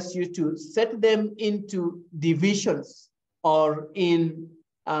advise you to set them into divisions, or in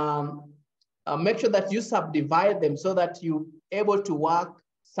make sure that you subdivide them so that you're able to work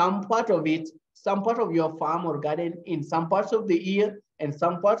some part of it, some part of your farm or garden in some parts of the year, and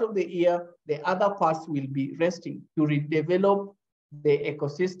some part of the year, the other parts will be resting to redevelop the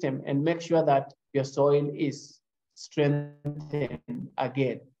ecosystem and make sure that your soil is strengthened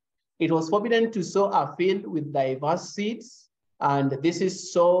again. It was forbidden to sow a field with diverse seeds, and this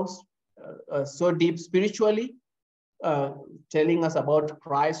is so deep spiritually, telling us about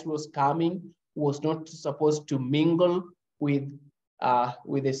Christ was coming, was not supposed to mingle with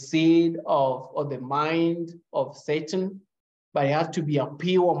the seed of the mind of Satan, but it had to be a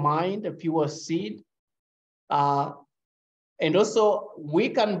pure mind, a pure seed. And also, we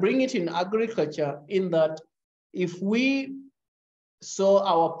can bring it in agriculture in that if we sow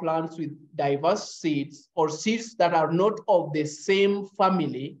our plants with diverse seeds, or seeds that are not of the same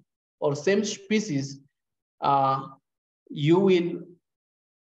family or same species, you will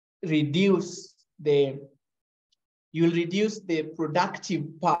reduce the productive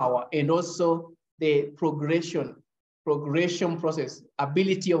power, and also the progression process,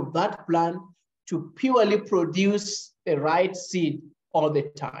 ability of that plant to purely produce the right seed all the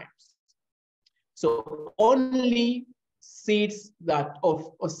time. So only seeds that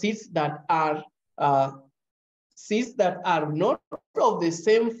are not of the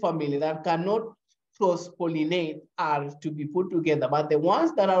same family, that cannot cross-pollinate, are to be put together. But the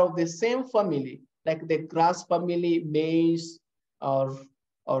ones that are of the same family, like the grass family, maize, or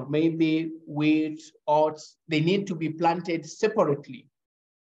maybe wheat, oats, they need to be planted separately.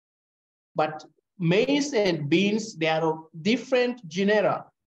 But maize and beans, they are of different genera,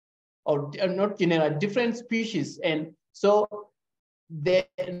 or not genera, different species. And so the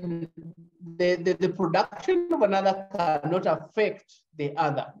production of another cannot affect the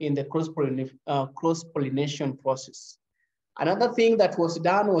other in the cross-pollination process. Another thing that was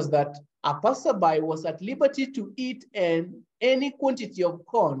done was that a passerby was at liberty to eat any quantity of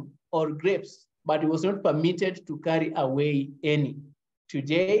corn or grapes, but it was not permitted to carry away any.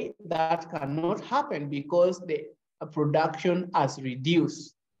 Today, that cannot happen because the production has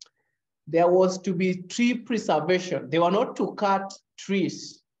reduced. There was to be tree preservation. They were not to cut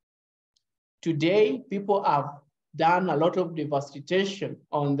trees. Today, people have done a lot of deforestation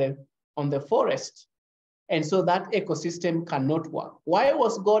on the forest. And so that ecosystem cannot work. Why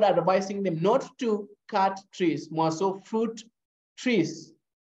was God advising them not to cut trees, more so fruit trees?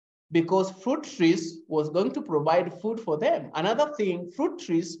 Because fruit trees was going to provide food for them. Another thing, fruit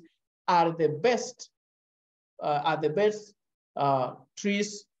trees are the best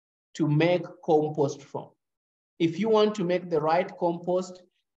trees to make compost from. If you want to make the right compost,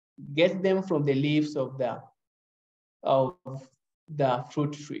 get them from the leaves of the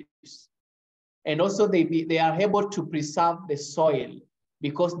fruit trees. And also they are able to preserve the soil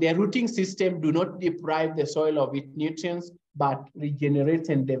because their rooting system do not deprive the soil of its nutrients, but regenerates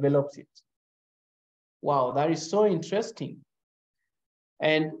and develops it. Wow, that is so interesting.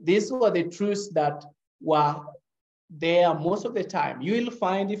 And these were the truths that were there most of the time. You will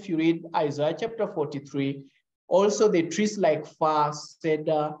find, if you read Isaiah chapter 43, also the trees like fir,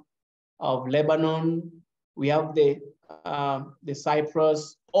 cedar of Lebanon. We have the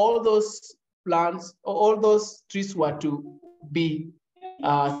cypress. All those plants, all those trees were to be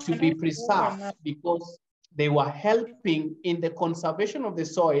preserved because they were helping in the conservation of the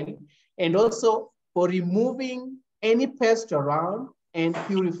soil and also for removing any pest around and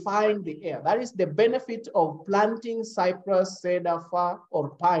purifying the air. That is the benefit of planting cypress, cedar, fir,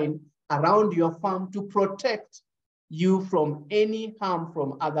 or pine around your farm to protect you from any harm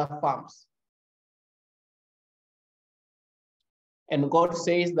from other farms. And God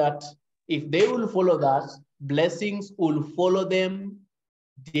says that if they will follow that, blessings will follow them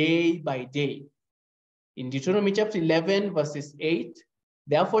day by day. In Deuteronomy chapter 11, verses 8,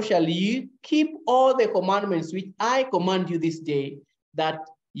 therefore shall you keep all the commandments which I command you this day, that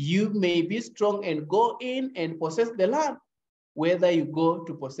you may be strong and go in and possess the land, whether you go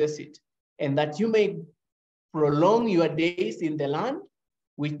to possess it, and that you may prolong your days in the land,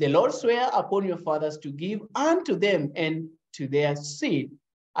 which the Lord sware upon your fathers to give unto them and to their seed,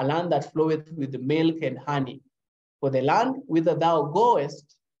 a land that floweth with milk and honey. For the land whither thou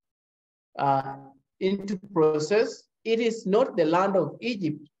goest into process, it is not the land of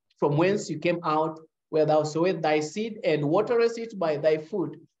Egypt, from whence you came out, where thou sowest thy seed and waterest it by thy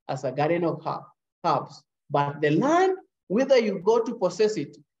foot, as a garden of herbs. But the land whither you go to possess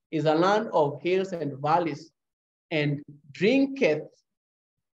it is a land of hills and valleys, and drinketh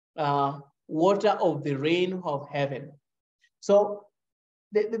water of the rain of heaven. So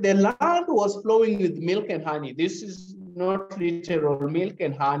the land was flowing with milk and honey. This is not literal milk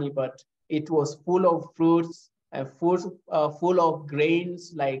and honey, but it was full of fruits and full of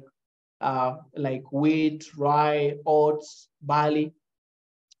grains like wheat, rye, oats, barley.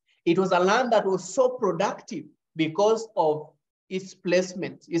 It was a land that was so productive because of its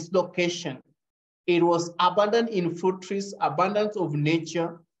placement, its location. It was abundant in fruit trees, abundance of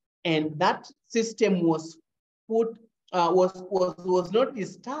nature, and that system was not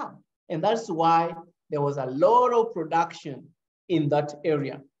disturbed, and that's why there was a lot of production in that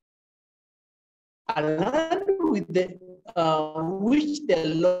area. A land with which the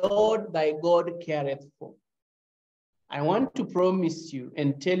Lord thy God careth for. I want to promise you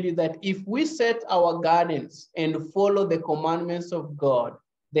and tell you that if we set our gardens and follow the commandments of God,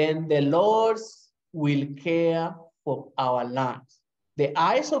 then the Lord will care for our lands. The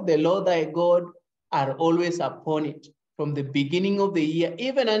eyes of the Lord thy God are always upon it, from the beginning of the year,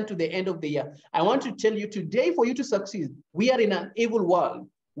 even unto the end of the year. I want to tell you today, for you to succeed, we are in an evil world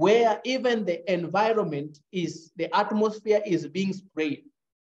where even the environment the atmosphere is being sprayed.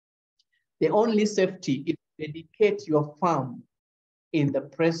 The only safety is to dedicate your farm in the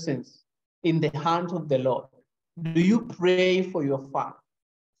presence, in the hands of the Lord. Do you pray for your farm?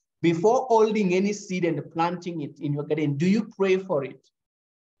 Before holding any seed and planting it in your garden, do you pray for it?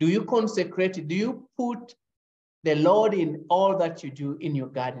 Do you consecrate it? Do you put the Lord in all that you do in your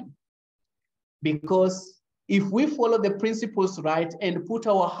garden? Because if we follow the principles right and put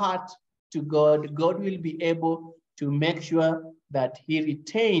our heart to God, God will be able to make sure that he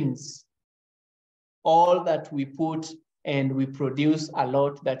retains all that we put, and we produce a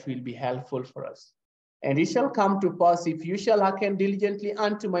lot that will be helpful for us. And it shall come to pass, if you shall hearken diligently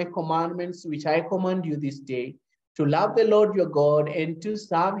unto my commandments, which I command you this day, to love the Lord your God and to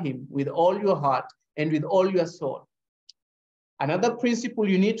serve him with all your heart and with all your soul. Another principle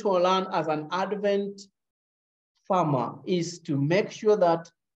you need to learn as an Advent farmer is to make sure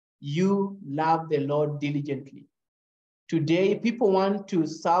that you love the Lord diligently. Today, people want to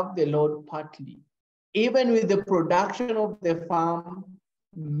serve the Lord partly. Even with the production of the farm,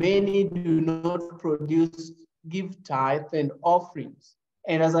 many do not give tithe and offerings.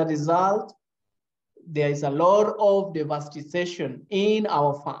 And as a result, there is a lot of devastation in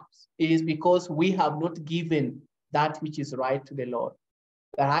our farms. It is because we have not given that which is right to the Lord.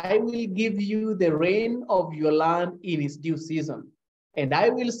 That I will give you the rain of your land in its due season, and I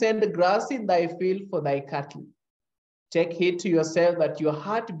will send the grass in thy field for thy cattle. Take heed to yourself that your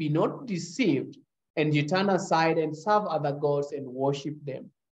heart be not deceived, and you turn aside and serve other gods and worship them.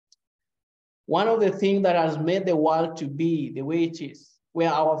 One of the things that has made the world to be the way it is,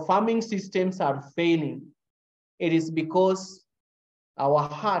 where our farming systems are failing, it is because our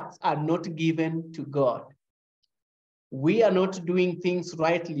hearts are not given to God. We are not doing things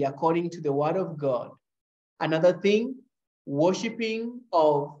rightly according to the word of God. Another thing, worshiping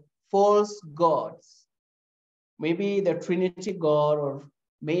of false gods. Maybe the Trinity God, or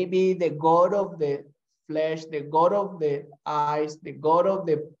maybe the God of the flesh, the God of the eyes, the God of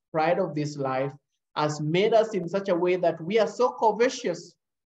the pride of this life, has made us in such a way that we are so covetous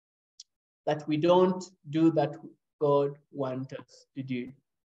that we don't do that God wants us to do.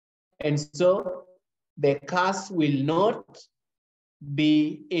 And so the curse will not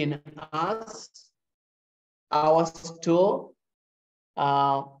be in us. Our store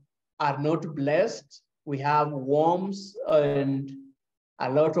are not blessed. We have worms and a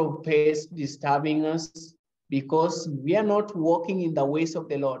lot of pests disturbing us because we are not walking in the ways of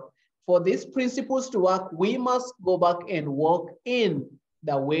the Lord. For these principles to work, we must go back and walk in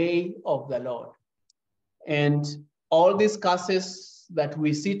the way of the Lord. And all these curses that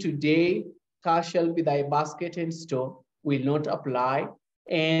we see today, "Cursed shall be thy basket and store," will not apply.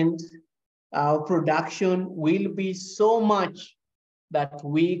 And our production will be so much that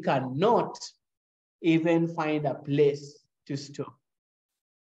we cannot even find a place to store.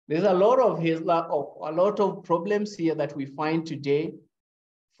 There's a lot of problems here that we find today.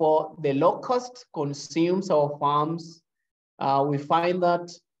 For the locust consumes our farms. We find that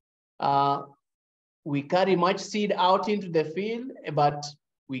we carry much seed out into the field, but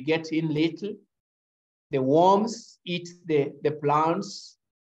we get in little. The worms eat the plants,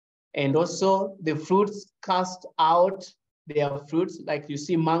 and also the fruits cast out their fruits. Like you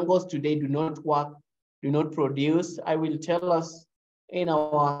see, mangoes today do not work, do not produce. I will tell us in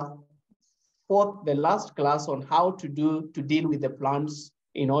our the last class on how to deal with the plants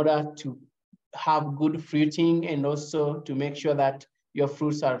in order to have good fruiting and also to make sure that your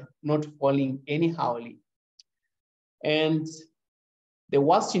fruits are not falling anyhowly. And the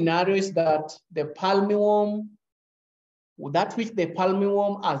worst scenario is that the palmyworm, that which the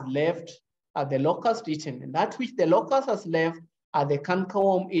palmyworm has left are the locust eaten, and that which the locust has left are the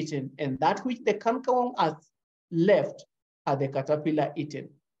cankerworm eaten, and that which the cankerworm has left are the caterpillar eaten.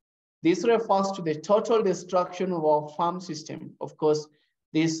 This refers to the total destruction of our farm system. Of course,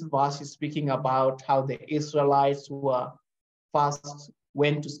 this verse is speaking about how the Israelites were first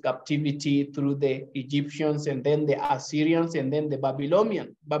went to captivity through the Egyptians and then the Assyrians and then the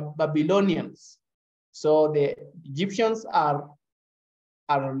Babylonians. So the Egyptians are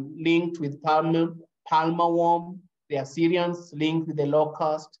linked with palmerworm, the Assyrians linked with the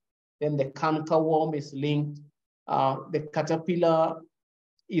locust, then the cankerworm is linked, the caterpillar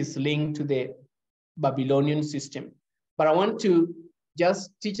is linked to the Babylonian system. But I want to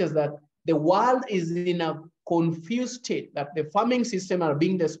just teach us that the world is in a confused state, that the farming system are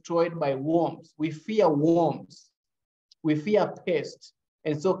being destroyed by worms. We fear worms, we fear pests.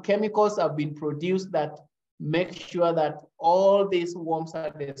 And so chemicals have been produced that make sure that all these worms are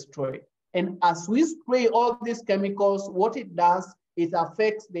destroyed. And as we spray all these chemicals, what it does, it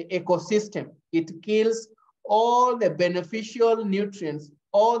affects the ecosystem. It kills all the beneficial nutrients,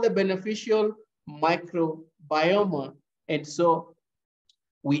 all the beneficial microbiome. And so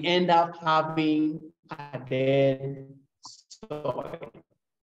we end up having a dead soil.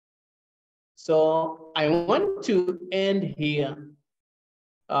 So I want to end here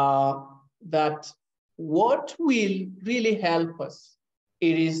that what will really help us,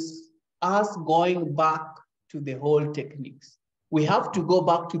 it is us going back to the whole techniques. We have to go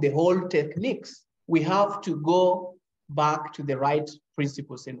back to the whole techniques. We have to go back to the right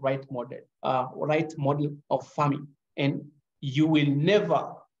principles and right model of farming. And you will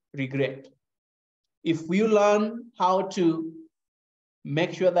never regret. If you learn how to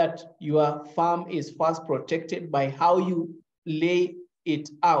make sure that your farm is first protected by how you lay it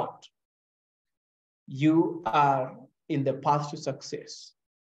out, you are in the path to success.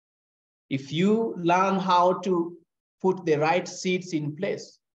 If you learn how to put the right seeds in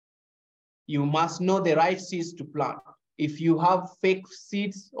place, you must know the right seeds to plant. If you have fake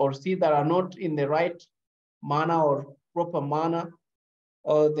seeds or seeds that are not in the right manner or proper manner,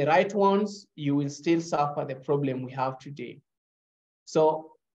 or the right ones, you will still suffer the problem we have today.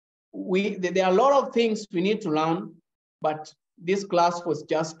 So there are a lot of things we need to learn, but this class was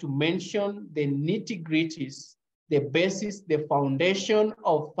just to mention the nitty-gritties, the basis, the foundation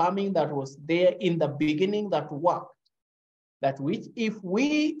of farming that was there in the beginning that worked, that which if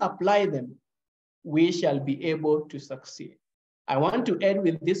we apply them, we shall be able to succeed. I want to end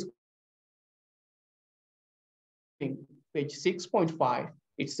with this page 6.5.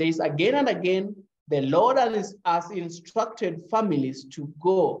 It says, again and again, the Lord has instructed families to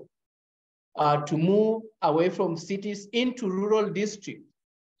go, to move away from cities into rural districts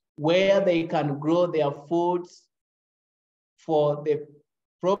where they can grow their foods. For the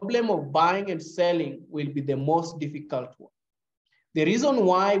problem of buying and selling will be the most difficult one. The reason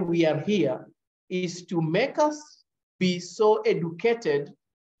why we are here is to make us be so educated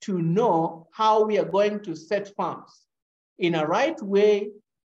to know how we are going to set farms in a right way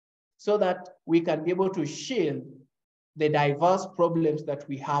so that we can be able to shield the diverse problems that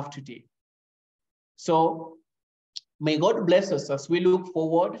we have today. So may God bless us as we look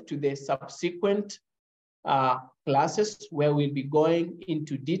forward to the subsequent classes where we'll be going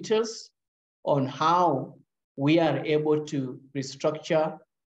into details on how we are able to restructure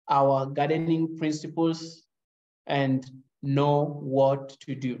our gardening principles and know what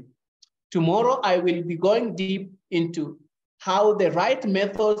to do. Tomorrow, I will be going deep into how the right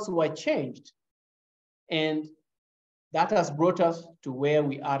methods were changed, and that has brought us to where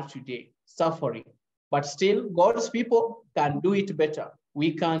we are today, suffering. But still, God's people can do it better.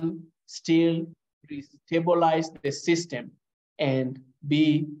 We can still stabilize the system and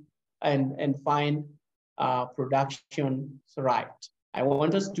find production right. I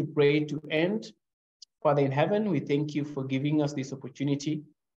want us to pray to end. Father in heaven, we thank you for giving us this opportunity.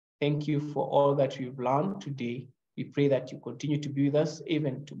 Thank you for all that we've learned today. We pray that you continue to be with us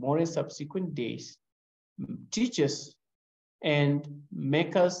even tomorrow and subsequent days. Teach us and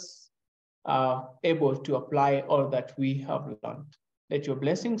make us able to apply all that we have learned. Let your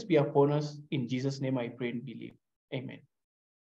blessings be upon us. In Jesus' name I pray and believe. Amen.